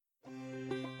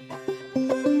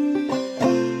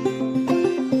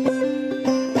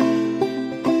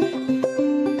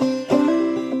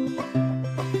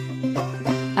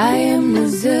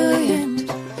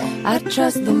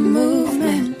trust the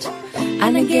movement.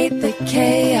 I negate the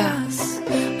chaos,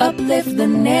 uplift the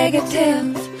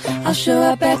negative. I'll show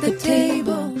up at the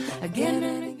table again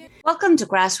and again. Welcome to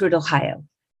Grassroots Ohio,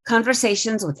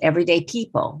 conversations with everyday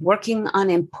people working on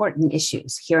important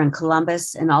issues here in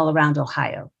Columbus and all around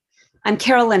Ohio. I'm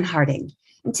Carolyn Harding,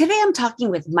 and today I'm talking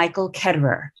with Michael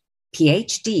Ketterer,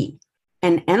 PhD,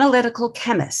 an analytical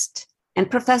chemist and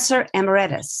professor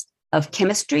emeritus of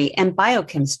chemistry and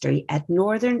biochemistry at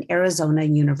Northern Arizona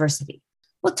University.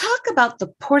 We'll talk about the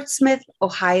Portsmouth,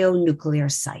 Ohio nuclear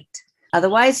site,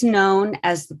 otherwise known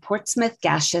as the Portsmouth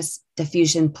Gaseous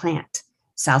Diffusion Plant,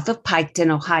 south of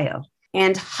Piketon, Ohio,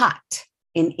 and hot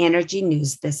in energy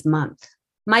news this month.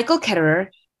 Michael Ketterer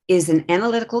is an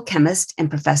analytical chemist and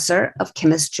professor of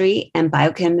chemistry and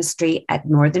biochemistry at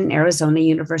Northern Arizona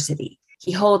University.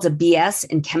 He holds a BS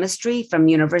in chemistry from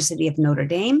University of Notre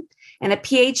Dame and a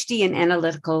PhD in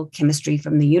analytical chemistry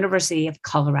from the University of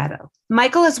Colorado.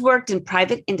 Michael has worked in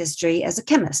private industry as a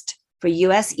chemist for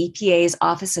US EPA's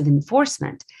Office of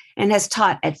Enforcement and has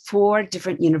taught at 4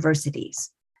 different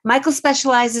universities. Michael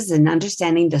specializes in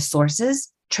understanding the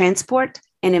sources, transport,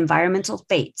 and environmental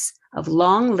fates of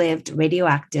long-lived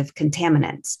radioactive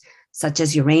contaminants, such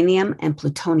as uranium and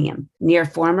plutonium, near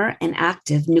former and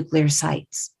active nuclear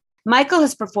sites. Michael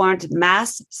has performed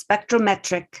mass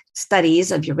spectrometric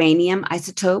studies of uranium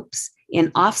isotopes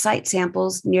in off-site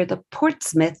samples near the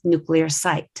Portsmouth nuclear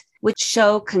site, which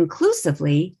show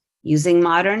conclusively, using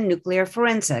modern nuclear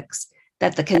forensics,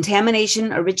 that the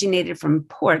contamination originated from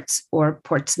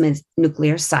Portsmouth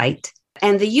nuclear site,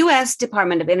 and the U.S.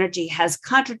 Department of Energy has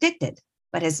contradicted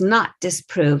but has not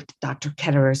disproved Dr.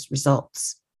 Ketterer's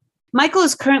results. Michael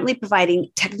is currently providing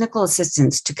technical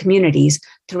assistance to communities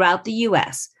throughout the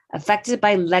U.S. affected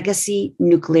by legacy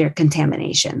nuclear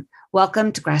contamination.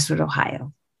 Welcome to Grassroots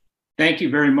Ohio. Thank you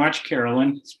very much,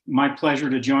 Carolyn. It's my pleasure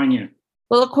to join you.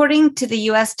 Well, according to the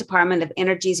U.S. Department of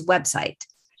Energy's website,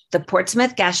 the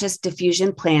Portsmouth Gaseous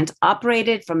Diffusion Plant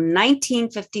operated from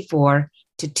 1954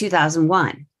 to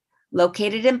 2001,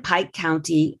 located in Pike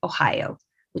County, Ohio,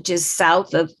 which is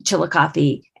south of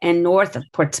Chillicothe and north of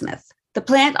Portsmouth. The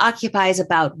plant occupies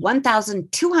about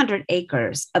 1,200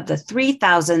 acres of the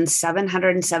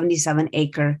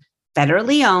 3,777-acre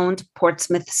federally owned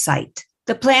Portsmouth site.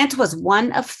 The plant was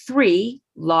one of 3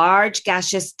 large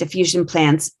gaseous diffusion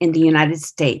plants in the United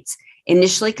States,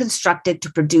 initially constructed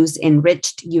to produce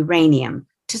enriched uranium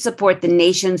to support the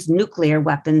nation's nuclear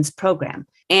weapons program,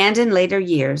 and in later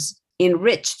years,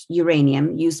 enriched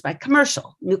uranium used by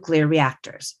commercial nuclear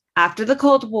reactors. After the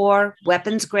Cold War,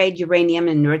 weapons-grade uranium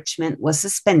enrichment was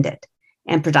suspended,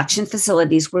 and production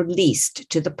facilities were leased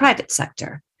to the private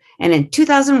sector. And in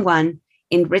 2001,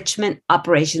 enrichment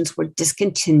operations were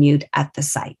discontinued at the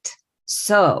site.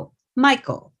 So,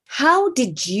 Michael, how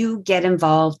did you get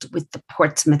involved with the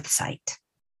Portsmouth site?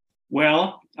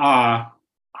 Well, I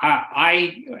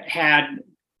had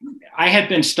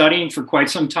been studying for quite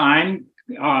some time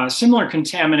similar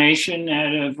contamination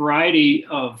at a variety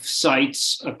of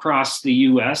sites across the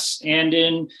U.S. And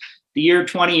in the year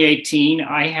 2018,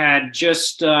 I had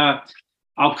just,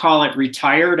 I'll call it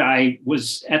retired. I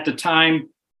was at the time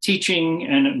teaching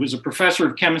and was a professor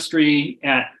of chemistry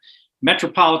at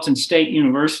Metropolitan State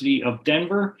University of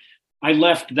Denver. I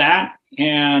left that,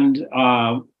 and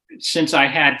since I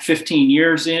had 15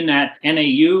 years in at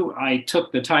NAU, I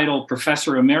took the title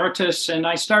Professor Emeritus, and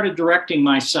I started directing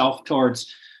myself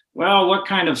towards, well, what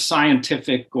kind of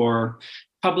scientific or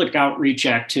public outreach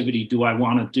activity do I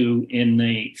want to do in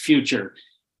the future?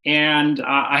 And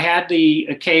I had the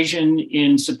occasion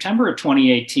in September of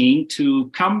 2018 to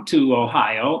come to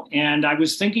Ohio, and I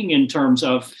was thinking in terms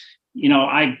of,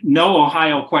 I know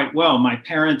Ohio quite well. My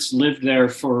parents lived there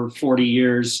for 40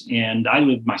 years, and I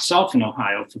lived myself in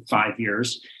Ohio for 5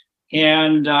 years.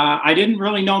 And I didn't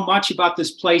really know much about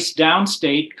this place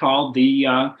downstate called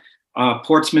the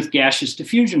Portsmouth Gaseous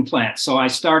Diffusion Plant. So I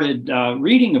started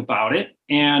reading about it.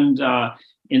 And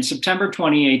in September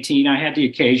 2018, I had the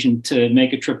occasion to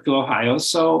make a trip to Ohio.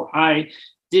 So I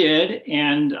did,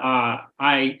 and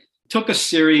I took a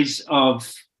series of,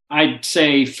 I'd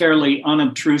say, fairly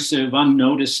unobtrusive,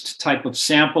 unnoticed type of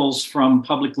samples from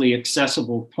publicly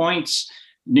accessible points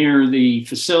near the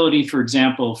facility. For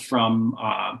example, from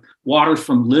water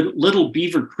from Little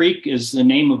Beaver Creek is the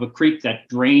name of a creek that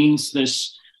drains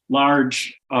this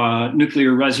large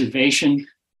nuclear reservation.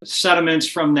 Sediments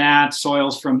from that,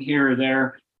 soils from here or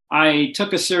there. I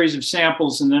took a series of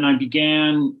samples, and then I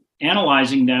began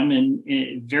analyzing them, and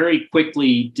it very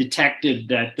quickly detected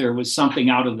that there was something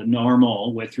out of the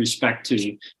normal with respect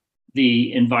to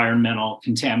the environmental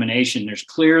contamination. There's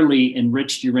clearly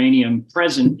enriched uranium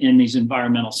present in these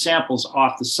environmental samples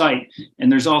off the site.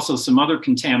 And there's also some other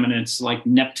contaminants like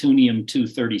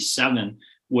neptunium-237,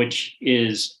 which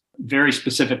is very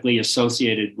specifically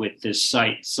associated with this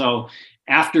site. So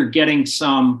after getting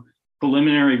some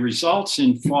preliminary results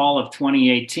in fall of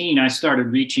 2018, I started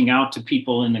reaching out to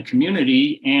people in the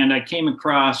community, and I came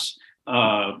across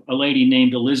a lady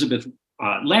named Elizabeth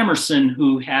Lamerson,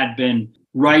 who had been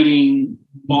writing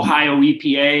Ohio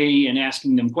EPA and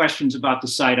asking them questions about the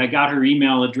site. I got her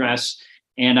email address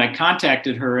and I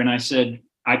contacted her and I said,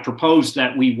 I proposed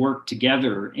that we work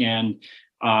together. And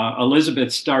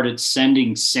Elizabeth started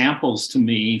sending samples to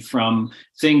me from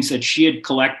things that she had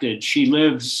collected. She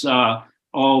lives,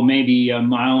 maybe a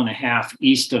mile and a half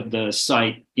east of the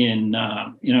site in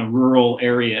a rural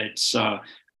area. It's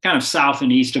kind of south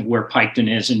and east of where Piketon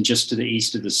is and just to the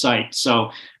east of the site. So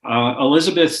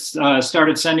Elizabeth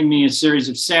started sending me a series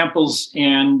of samples,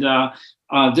 and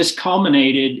this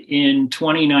culminated in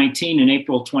 2019. In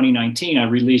April 2019, I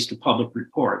released a public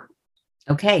report.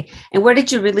 Okay. And where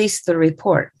did you release the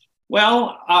report?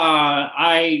 Well,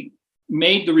 I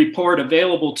made the report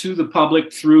available to the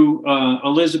public through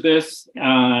Elizabeth,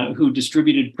 who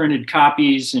distributed printed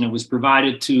copies, and it was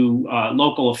provided to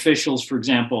local officials. For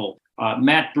example,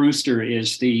 Matt Brewster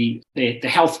is the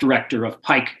health director of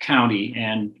Pike County,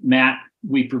 and Matt,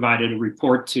 we provided a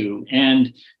report to.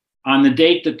 And on the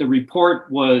date that the report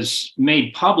was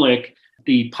made public,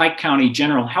 the Pike County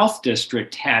General Health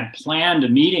District had planned a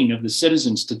meeting of the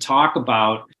citizens to talk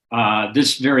about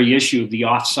this very issue of the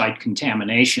offsite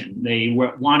contamination. They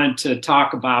wanted to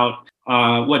talk about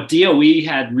what DOE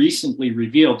had recently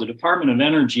revealed. The Department of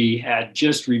Energy had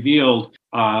just revealed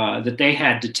that they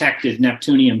had detected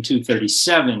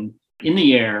neptunium-237 in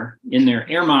the air, in their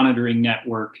air monitoring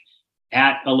network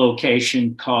at a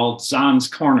location called Zahn's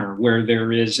Corner, where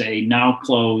there is a now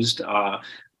closed, I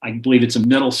believe it's a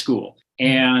middle school.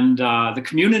 And the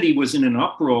community was in an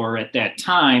uproar at that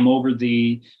time over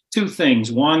the two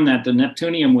things. One, that the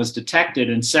neptunium was detected,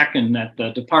 and second, that the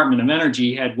Department of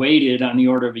Energy had waited on the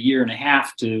order of a year and a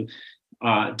half to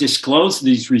disclose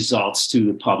these results to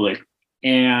the public.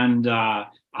 And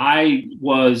I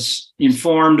was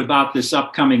informed about this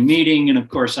upcoming meeting. And of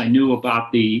course, I knew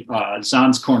about the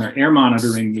Zahn's Corner air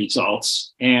monitoring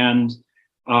results. And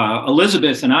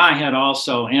Elizabeth and I had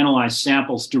also analyzed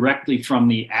samples directly from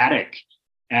the attic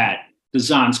at the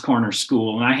Zahn's Corner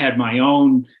school. And I had my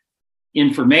own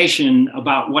information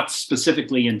about what's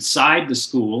specifically inside the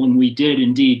school. And we did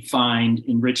indeed find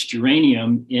enriched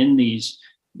uranium in these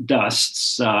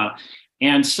dusts.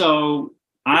 And so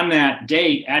on that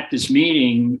date at this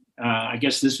meeting, I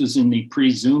guess this was in the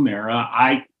pre-Zoom era,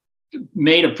 I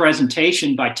made a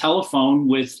presentation by telephone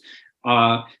with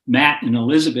Matt and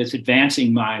Elizabeth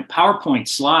advancing my PowerPoint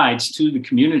slides to the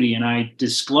community, and I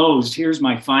disclosed, here's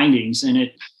my findings, and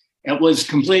it was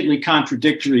completely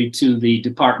contradictory to the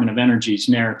Department of Energy's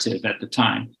narrative at the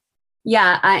time.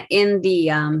 Yeah, in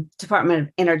the Department of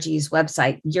Energy's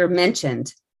website, you're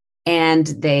mentioned, and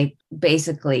they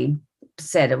basically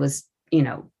said it was,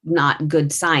 not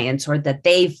good science, or that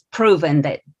they've proven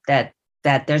that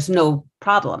there's no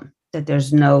problem, that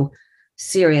there's no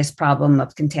serious problem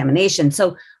of contamination.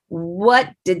 So how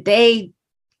did they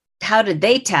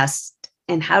test,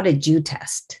 and how did you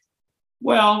test?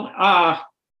 Well,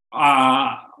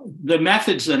 the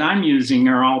methods that I'm using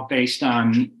are all based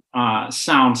on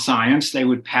sound science. They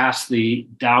would pass the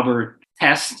Daubert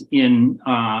test in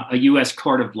a U.S.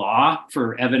 court of law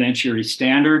for evidentiary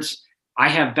standards. I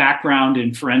have background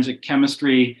in forensic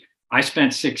chemistry. I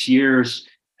spent 6 years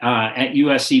at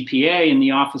US EPA in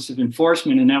the Office of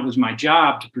Enforcement, and that was my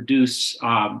job, to produce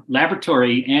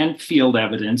laboratory and field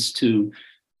evidence to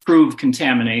prove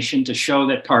contamination, to show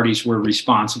that parties were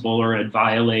responsible or had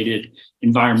violated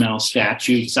environmental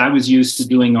statutes. I was used to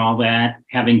doing all that,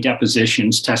 having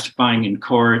depositions, testifying in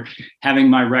court, having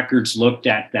my records looked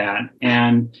at that.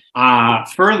 And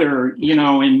further,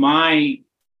 in my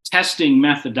testing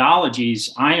methodologies,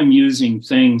 I am using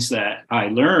things that I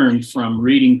learned from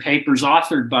reading papers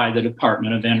authored by the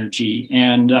Department of Energy.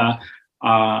 And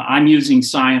I'm using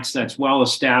science that's well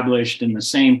established, and the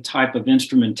same type of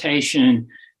instrumentation,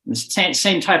 the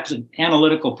same types of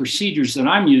analytical procedures that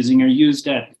I'm using are used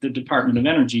at the Department of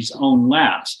Energy's own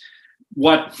labs.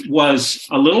 What was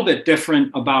a little bit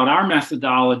different about our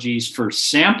methodologies for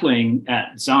sampling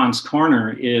at Zahn's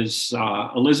Corner is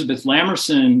Elizabeth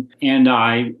Lamerson and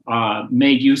I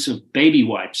made use of baby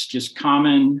wipes, just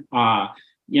common,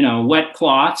 wet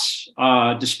cloths,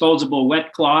 disposable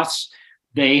wet cloths.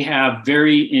 They have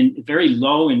very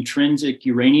low intrinsic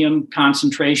uranium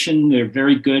concentration. They're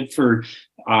very good for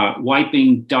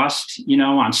wiping dust,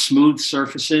 on smooth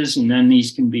surfaces. And then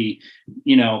these can be,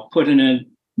 put in a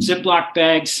Ziploc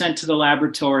bag, sent to the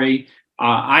laboratory.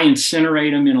 I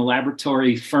incinerate them in a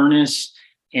laboratory furnace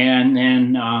and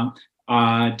then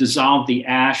dissolve the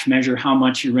ash, measure how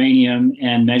much uranium,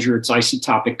 and measure its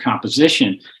isotopic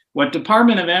composition. What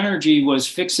Department of Energy was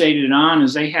fixated on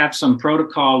is they have some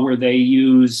protocol where they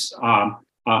use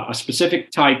a specific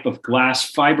type of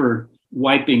glass fiber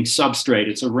wiping substrate.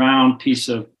 It's a round piece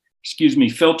of,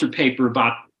 filter paper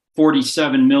about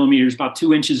 47 millimeters, about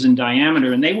 2 inches in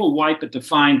diameter, and they will wipe a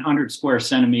defined 100 square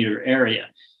centimeter area.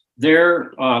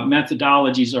 Their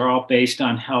methodologies are all based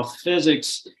on health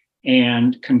physics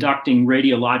and conducting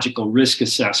radiological risk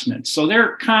assessments. So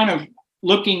they're kind of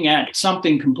looking at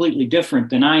something completely different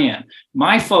than I am.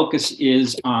 My focus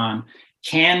is on,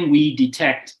 can we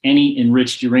detect any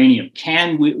enriched uranium?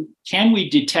 Can we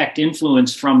detect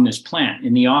influence from this plant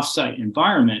in the offsite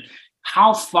environment?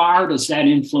 How far does that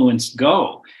influence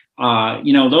go?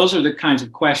 Those are the kinds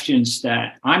of questions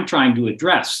that I'm trying to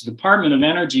address. The Department of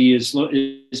Energy is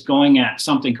going at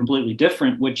something completely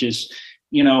different, which is,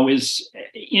 is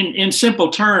in simple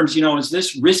terms, is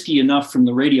this risky enough from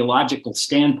the radiological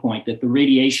standpoint that the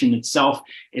radiation itself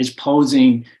is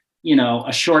posing,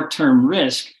 a short-term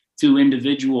risk to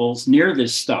individuals near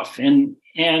this stuff?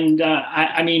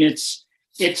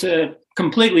 It's a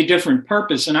completely different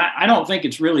purpose, and I don't think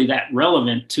it's really that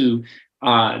relevant to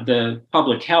the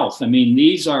public health. I mean,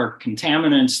 these are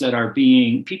contaminants that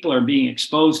people are being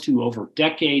exposed to over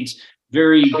decades,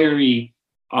 very, very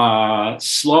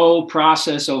slow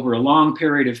process over a long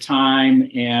period of time.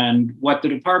 And what the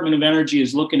Department of Energy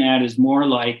is looking at is more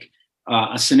like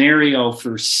a scenario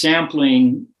for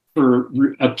sampling for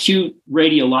acute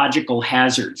radiological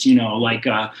hazards, like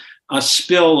a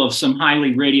spill of some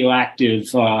highly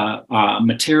radioactive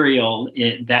material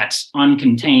that's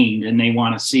uncontained, and they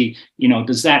want to see,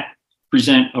 does that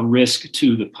present a risk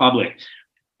to the public?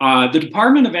 The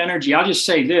Department of Energy, I'll just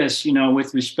say this,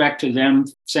 with respect to them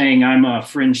saying I'm a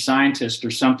fringe scientist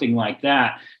or something like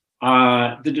that,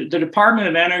 the Department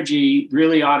of Energy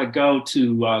really ought to go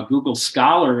to Google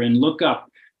Scholar and look up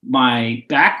my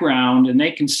background, and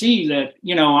they can see that,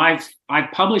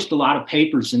 I've published a lot of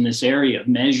papers in this area,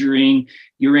 measuring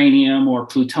uranium or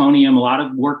plutonium, a lot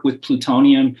of work with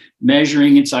plutonium,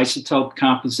 measuring its isotope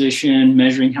composition,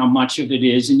 measuring how much of it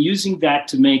is, and using that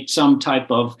to make some type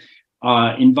of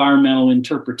environmental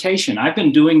interpretation. I've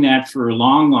been doing that for a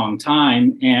long, long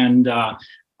time. And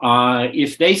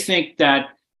if they think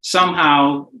that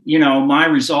somehow, my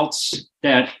results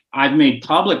that I've made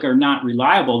public are not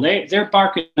reliable, they're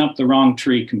barking up the wrong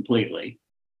tree completely.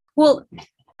 Well,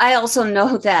 I also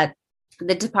know that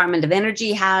the Department of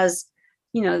Energy has,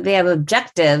 they have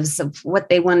objectives of what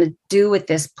they want to do with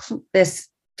this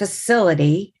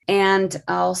facility. And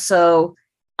also,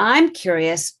 I'm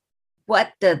curious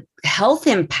what the health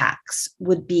impacts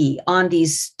would be on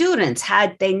these students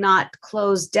had they not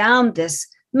closed down this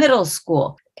middle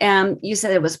school. You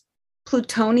said it was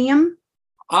plutonium?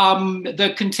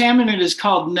 The contaminant is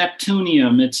called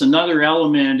neptunium. It's another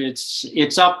element.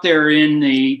 It's up there in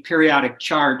the periodic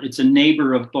chart. It's a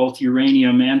neighbor of both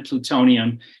uranium and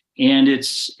plutonium, and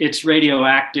it's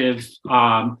radioactive.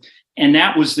 And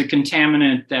that was the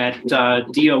contaminant that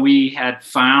DOE had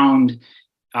found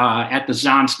at the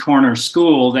Zons Corner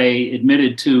School. They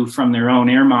admitted to from their own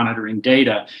air monitoring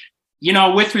data.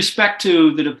 With respect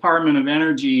to the Department of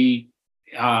Energy,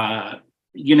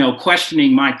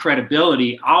 questioning my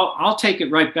credibility, I'll take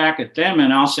it right back at them,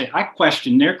 and I'll say I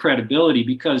question their credibility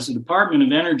because the Department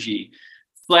of Energy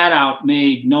flat out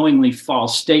made knowingly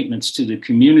false statements to the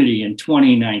community in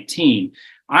 2019.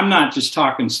 I'm not just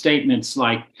talking statements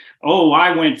like, oh,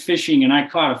 I went fishing and I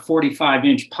caught a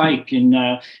 45-inch pike, and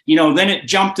then it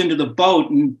jumped into the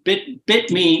boat and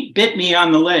bit me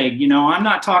on the leg. I'm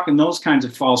not talking those kinds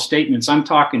of false statements. I'm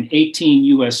talking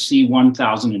 18 USC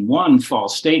 1001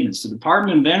 false statements. The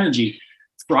Department of Energy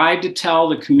tried to tell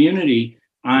the community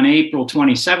on April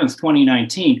 27th,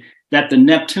 2019, that the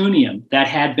neptunium that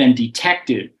had been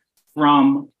detected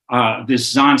from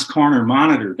this Zons Corner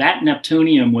monitor, that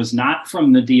neptunium was not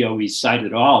from the DOE site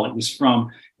at all. It was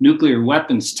from nuclear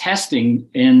weapons testing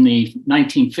in the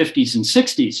 1950s and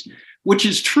 60s, which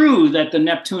is true that that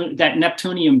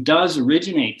neptunium does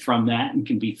originate from that and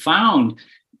can be found,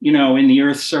 in the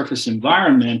Earth's surface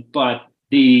environment. But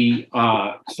the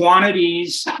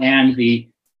quantities and the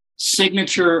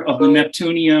signature of the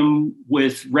neptunium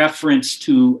with reference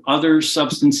to other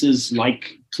substances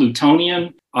like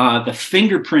plutonium, the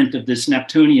fingerprint of this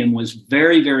neptunium was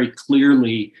very, very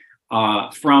clearly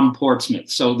from Portsmouth.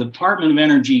 So the Department of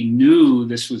Energy knew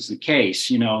this was the case.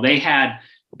 They had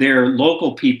their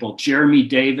local people, Jeremy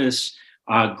Davis,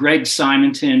 Greg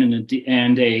Simonton,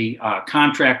 and a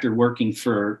contractor working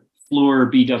for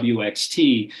Fluor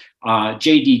BWXT,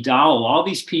 J.D. Dowell, all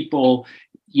these people,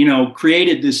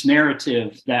 created this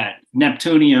narrative that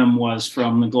neptunium was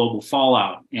from the global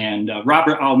fallout. And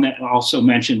I'll also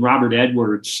mention Robert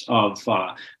Edwards of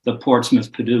the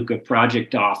Portsmouth Paducah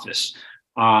Project Office,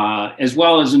 as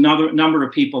well as another number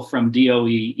of people from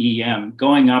DOE-EM,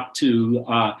 going up to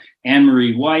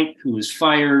Anne-Marie White, who was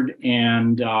fired,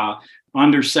 and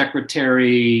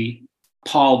Undersecretary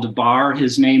Paul DeBar,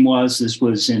 his name was. This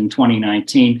was in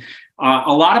 2019.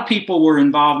 A lot of people were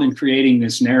involved in creating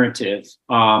this narrative.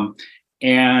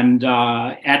 And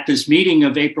at this meeting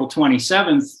of April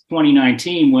 27th,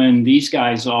 2019, when these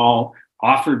guys all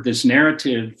offered this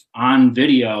narrative on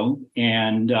video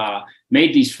and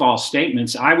made these false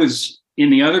statements, I was in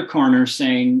the other corner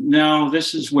saying, no,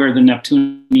 this is where the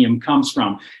neptunium comes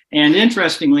from. And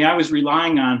interestingly, I was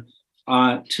relying on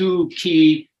two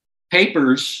key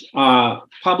papers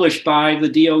published by the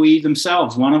DOE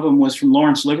themselves. One of them was from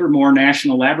Lawrence Livermore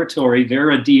National Laboratory.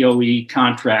 They're a DOE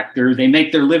contractor. They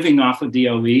make their living off of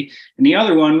DOE. And the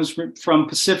other one was from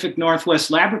Pacific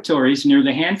Northwest Laboratories near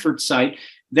the Hanford site.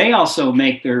 They also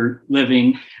make their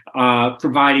living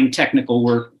providing technical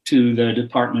work to the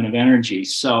Department of Energy.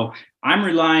 So I'm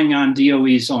relying on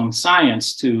DOE's own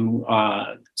science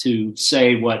to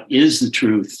say what is the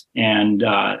truth and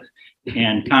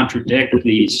contradict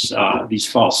these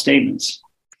false statements.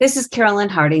 This is Carolyn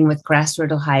Harding with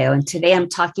Grassroot Ohio, and today I'm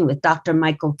talking with Dr.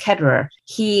 Michael Ketterer.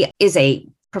 He is a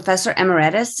professor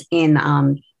emeritus in,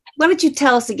 why don't you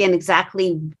tell us again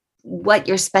exactly what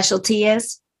your specialty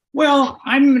is? Well,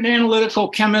 I'm an analytical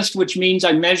chemist, which means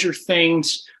I measure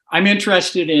things. I'm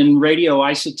interested in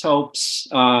radioisotopes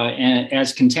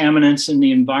as contaminants in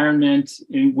the environment,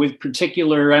 with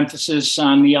particular emphasis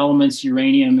on the elements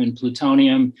uranium and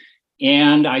plutonium.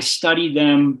 And I study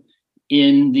them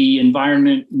in the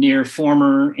environment near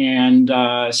former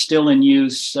and still in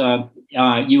use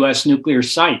U.S. nuclear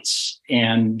sites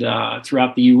and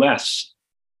throughout the U.S.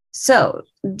 So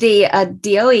the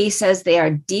DOE says they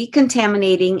are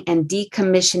decontaminating and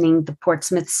decommissioning the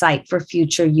Portsmouth site for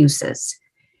future uses.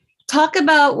 Talk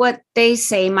about what they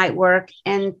say might work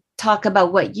and talk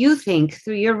about what you think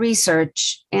through your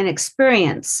research and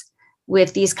experience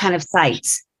with these kind of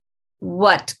sites,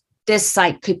 what this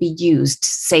site could be used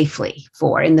safely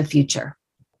for in the future.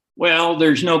 Well,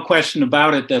 there's no question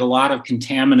about it that a lot of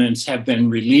contaminants have been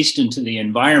released into the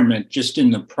environment just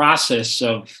in the process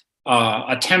of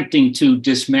attempting to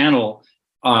dismantle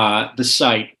the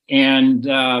site. And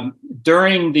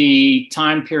during the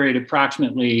time period,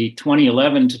 approximately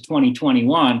 2011 to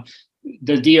 2021,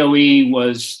 the DOE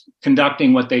was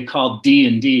conducting what they called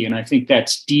D&D, and I think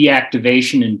that's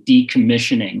deactivation and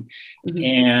decommissioning. Mm-hmm.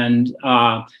 And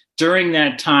during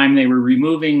that time, they were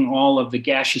removing all of the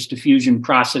gaseous diffusion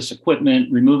process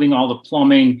equipment, removing all the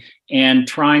plumbing, and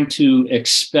trying to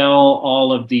expel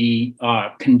all of the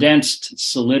condensed,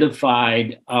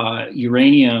 solidified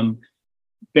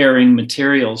uranium-bearing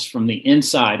materials from the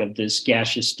inside of this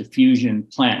gaseous diffusion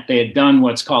plant. They had done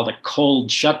what's called a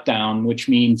cold shutdown, which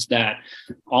means that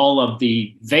all of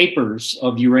the vapors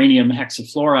of uranium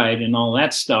hexafluoride and all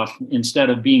that stuff, instead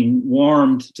of being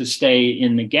warmed to stay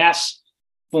in the gas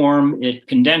form, it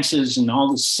condenses and all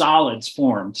the solids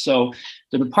form. So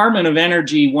the Department of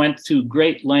Energy went to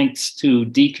great lengths to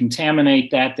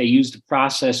decontaminate that. They used a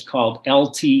process called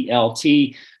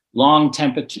LTLT, low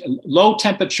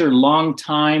temperature, long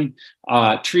time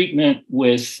treatment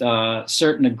with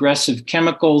certain aggressive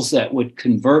chemicals that would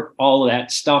convert all of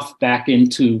that stuff back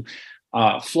into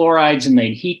fluorides, and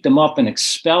they'd heat them up and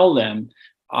expel them.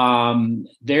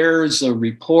 There's a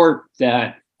report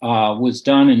that was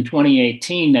done in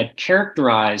 2018 that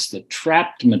characterized the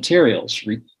trapped materials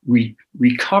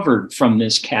recovered from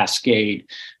this cascade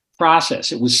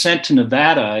process. It was sent to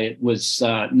Nevada. It was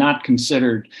not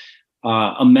considered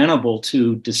amenable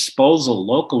to disposal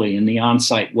locally in the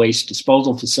on-site waste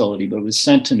disposal facility, but it was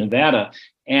sent to Nevada.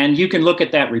 And you can look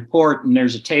at that report, and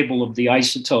there's a table of the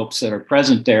isotopes that are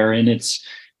present there. And it's,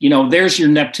 there's your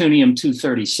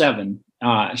neptunium-237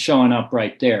 showing up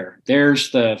right there.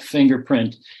 There's the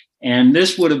fingerprint. And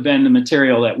this would have been the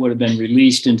material that would have been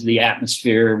released into the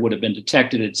atmosphere, would have been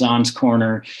detected at Zons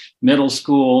Corner Middle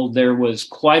School. There was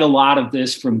quite a lot of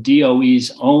this from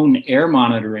DOE's own air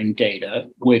monitoring data,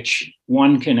 which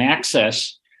one can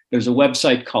access. There's a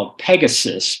website called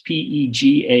Pegasus,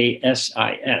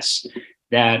 Pegasis,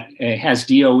 that has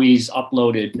DOE's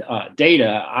uploaded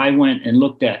data. I went and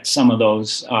looked at some of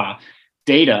those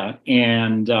data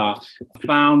and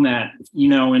found that,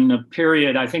 in the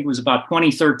period, I think it was about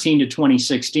 2013 to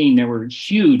 2016, there were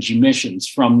huge emissions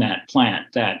from that plant.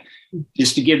 That,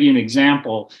 just to give you an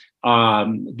example,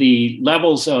 the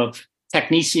levels of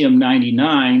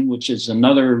technetium-99, which is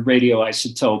another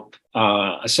radioisotope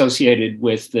associated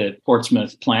with the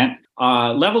Portsmouth plant,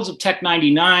 levels of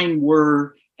Tech-99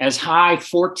 were as high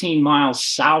 14 miles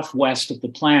southwest of the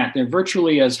plant. They're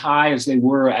virtually as high as they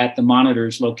were at the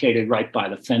monitors located right by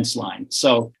the fence line.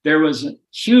 So there was a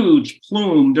huge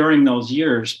plume during those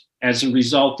years as a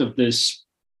result of this,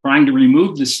 trying to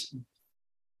remove this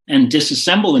and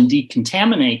disassemble and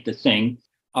decontaminate the thing.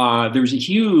 There was a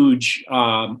huge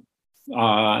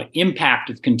impact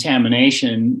of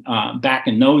contamination back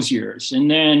in those years.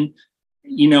 And then,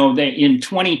 in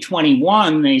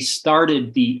 2021, they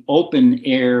started the open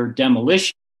air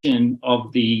demolition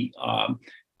of the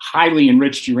highly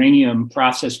enriched uranium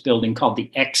process building called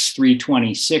the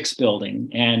X326 building.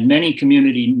 And many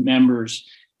community members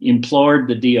implored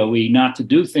the DOE not to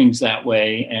do things that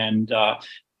way. And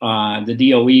the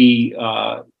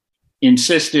DOE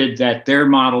insisted that their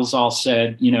models all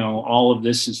said, all of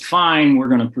this is fine. We're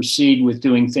going to proceed with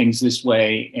doing things this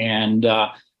way. And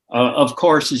of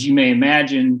course, as you may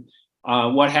imagine,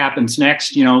 what happens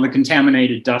next, the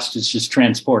contaminated dust is just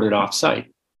transported off site.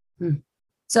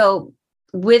 So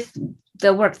with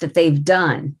the work that they've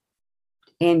done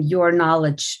and your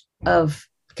knowledge of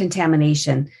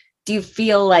contamination, do you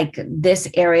feel like this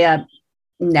area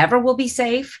never will be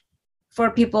safe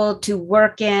for people to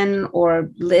work in or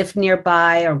live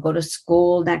nearby or go to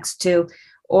school next to?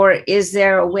 Or is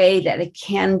there a way that it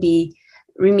can be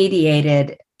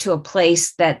remediated to a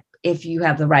place that if you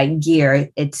have the right gear,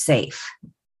 it's safe?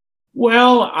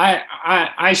 Well,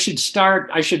 I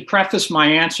should preface my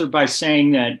answer by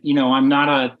saying that, I'm not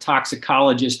a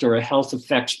toxicologist or a health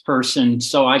effects person,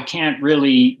 so I can't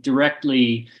really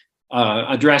directly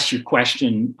address your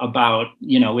question about,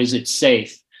 is it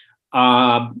safe?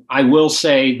 I will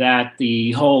say that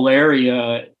the whole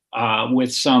area,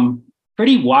 with some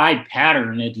pretty wide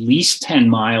pattern, at least 10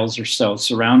 miles or so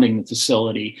surrounding the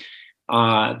facility,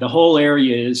 the whole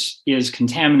area is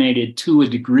contaminated to a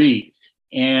degree.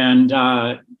 And,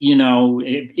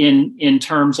 in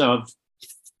terms of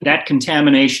that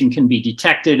contamination can be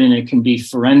detected and it can be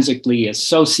forensically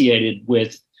associated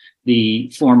with the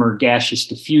former gaseous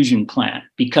diffusion plant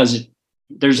because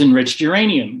there's enriched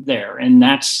uranium there. And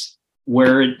that's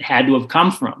where it had to have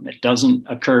come from. It doesn't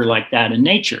occur like that in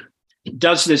nature.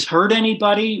 Does this hurt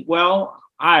anybody? Well,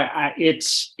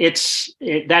 that's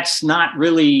not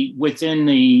really within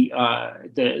the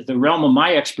realm of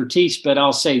my expertise. But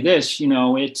I'll say this: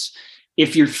 it's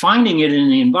if you're finding it in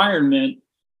the environment,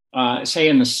 say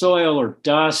in the soil or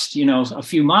dust, a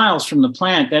few miles from the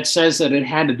plant, that says that it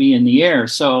had to be in the air.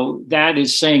 So that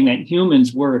is saying that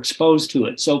humans were exposed to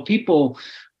it. So people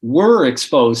were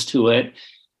exposed to it.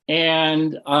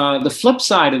 And the flip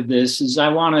side of this is I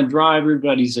want to draw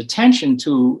everybody's attention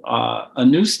to a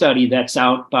new study that's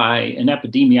out by an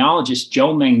epidemiologist,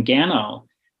 Joe Mangano,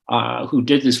 who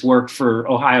did this work for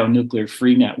Ohio Nuclear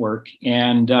Free Network.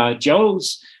 And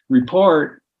Joe's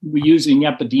report, using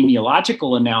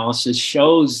epidemiological analysis,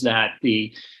 shows that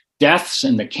the deaths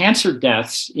and the cancer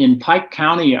deaths in Pike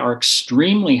County are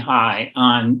extremely high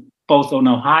on both an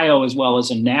Ohio as well as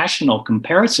a national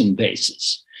comparison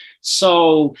basis.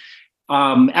 So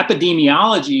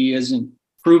epidemiology isn't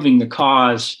proving the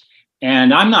cause,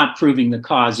 and I'm not proving the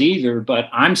cause either, but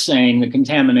I'm saying the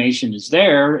contamination is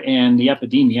there, and the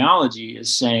epidemiology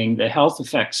is saying the health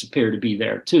effects appear to be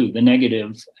there too, the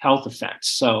negative health effects.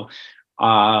 So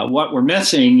what we're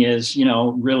missing is,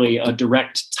 really a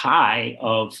direct tie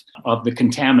of the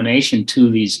contamination to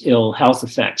these ill health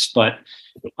effects. But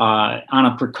on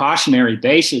a precautionary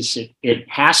basis, it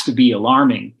has to be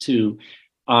alarming to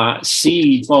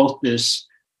see both this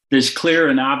clear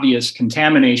and obvious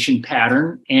contamination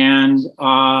pattern and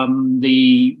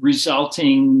the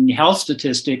resulting health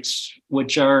statistics,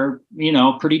 which are,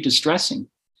 pretty distressing.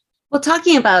 Well,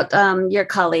 talking about your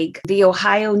colleague, the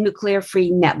Ohio Nuclear Free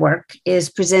Network is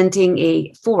presenting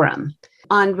a forum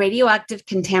on radioactive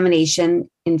contamination,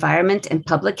 environment and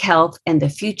public health, and the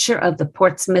future of the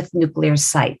Portsmouth nuclear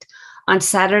site on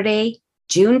Saturday,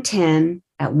 June 10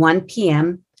 at 1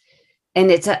 p.m. And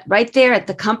it's right there at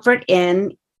the Comfort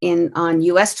Inn on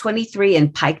US 23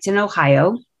 in Piketon,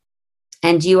 Ohio.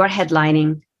 And you are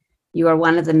headlining. You are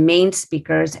one of the main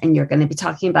speakers, and you're going to be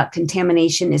talking about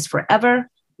contamination is forever,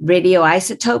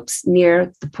 radioisotopes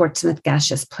near the Portsmouth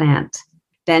gaseous plant.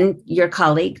 Then your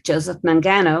colleague, Joseph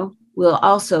Mangano, will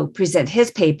also present his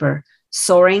paper,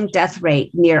 Soaring Death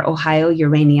Rate Near Ohio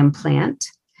Uranium Plant.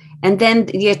 And then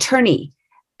the attorney,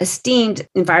 esteemed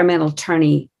environmental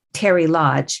attorney, Terry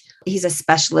Lodge, he's a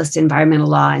specialist in environmental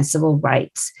law and civil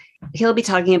rights. He'll be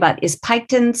talking about, is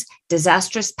Piketon's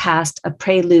disastrous past a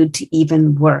prelude to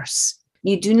even worse?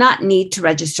 You do not need to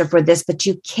register for this, but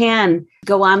you can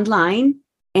go online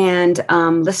and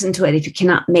listen to it if you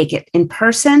cannot make it in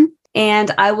person.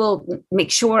 And I will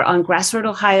make sure on Grassroot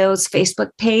Ohio's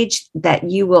Facebook page that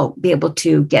you will be able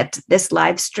to get this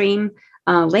live stream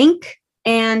link.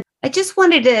 And I just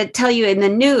wanted to tell you, in the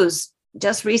news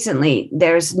just recently,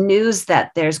 there's news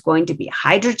that there's going to be a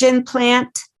hydrogen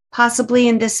plant possibly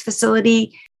in this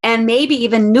facility, and maybe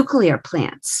even nuclear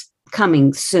plants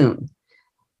coming soon.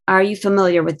 Are you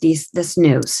familiar with this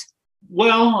news?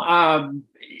 Well,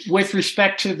 with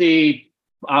respect to the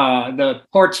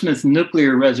Portsmouth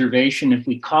nuclear reservation, if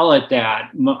we call it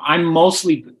that,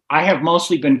 I have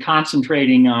mostly been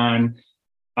concentrating on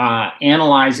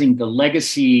analyzing the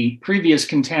legacy previous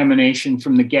contamination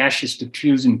from the gaseous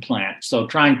diffusion plant. So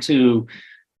trying to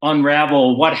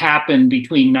unravel what happened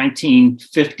between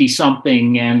 1950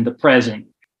 something and the present.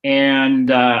 And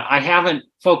I haven't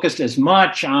focused as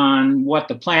much on what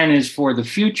the plan is for the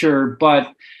future,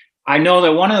 but I know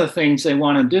that one of the things they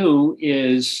want to do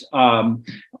is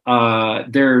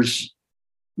there's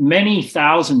many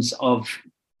thousands of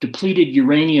depleted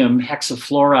uranium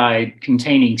hexafluoride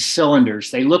containing cylinders.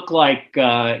 They look like,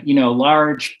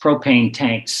 large propane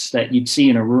tanks that you'd see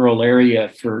in a rural area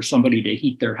for somebody to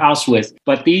heat their house with.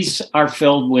 But these are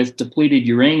filled with depleted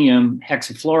uranium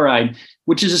hexafluoride,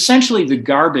 which is essentially the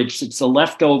garbage. It's the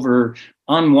leftover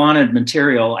unwanted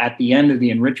material at the end of the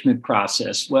enrichment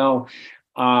process. Well,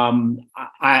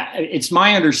 it's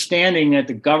my understanding that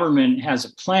the government has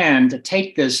a plan to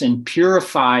take this and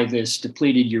purify this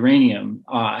depleted uranium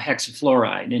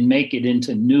hexafluoride and make it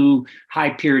into new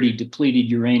high purity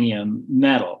depleted uranium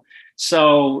metal.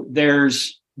 So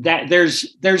there's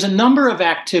a number of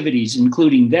activities,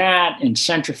 including that and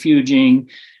centrifuging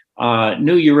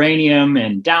new uranium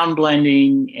and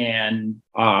downblending, and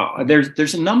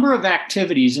there's a number of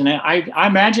activities, and I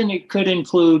imagine it could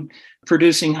include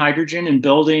producing hydrogen and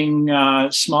building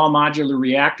small modular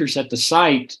reactors at the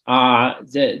site.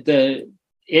 It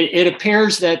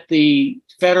appears that the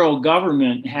federal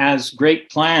government has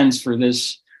great plans for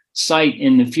this site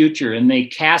in the future, and they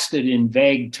cast it in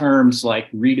vague terms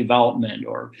like redevelopment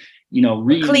or,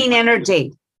 clean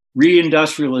energy,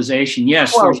 reindustrialization.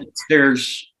 Yes,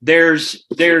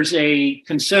 there's a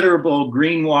considerable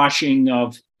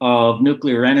greenwashing of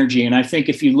nuclear energy. And I think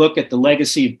if you look at the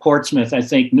legacy of Portsmouth, I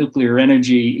think nuclear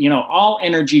energy, all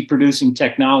energy producing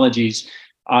technologies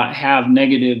have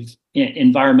negative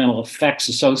environmental effects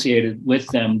associated with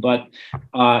them. But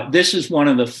this is one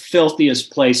of the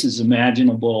filthiest places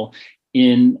imaginable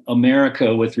in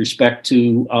America with respect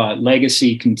to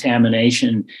legacy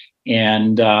contamination.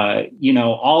 And,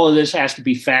 all of this has to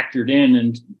be factored in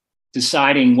and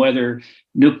deciding whether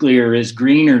nuclear is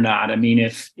green or not. I mean,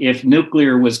 if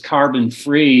nuclear was carbon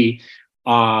free,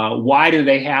 why do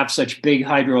they have such big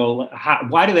high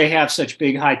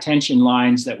tension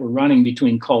lines that were running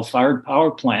between coal-fired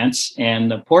power plants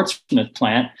and the Portsmouth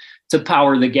plant to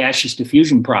power the gaseous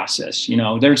diffusion process?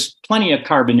 There's plenty of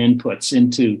carbon inputs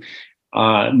into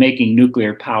making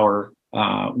nuclear power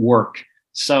work.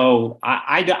 So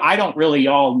I don't really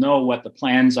all know what the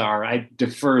plans are. I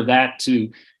defer that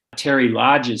to Terry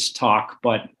Lodge's talk,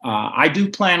 but I do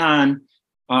plan on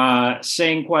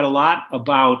saying quite a lot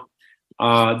about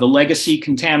the legacy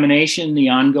contamination, the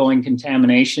ongoing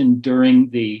contamination during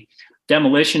the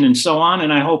demolition and so on.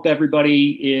 And I hope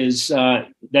everybody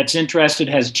that's interested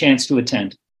has a chance to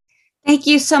attend. Thank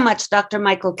you so much, Dr.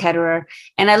 Michael Ketterer.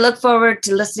 And I look forward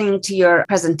to listening to your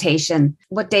presentation.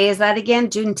 What day is that again?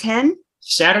 June 10?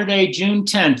 Saturday, June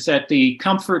 10th at the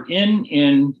Comfort Inn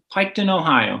in Piketon,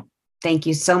 Ohio. Thank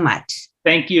you so much.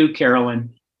 Thank you,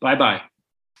 Carolyn. Bye-bye.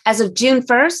 As of June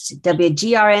 1st,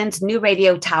 WGRN's new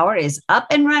radio tower is up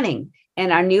and running,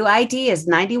 and our new ID is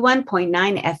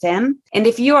 91.9 FM. And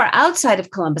if you are outside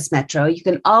of Columbus Metro, you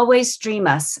can always stream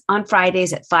us on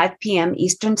Fridays at 5 p.m.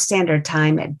 Eastern Standard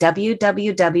Time at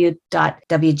www.wgrn.org.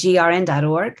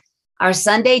 Our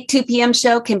Sunday 2 p.m.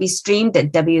 show can be streamed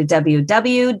at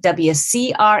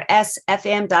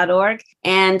www.wcrsfm.org.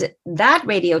 And that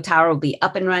radio tower will be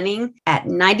up and running at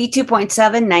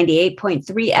 92.7,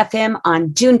 98.3 FM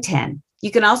on June 10. You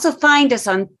can also find us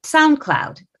on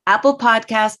SoundCloud, Apple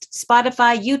Podcast,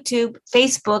 Spotify, YouTube,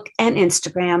 Facebook, and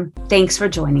Instagram. Thanks for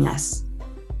joining us.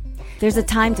 There's a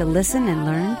time to listen and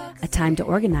learn, a time to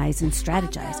organize and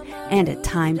strategize, and a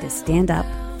time to stand up,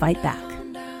 fight back.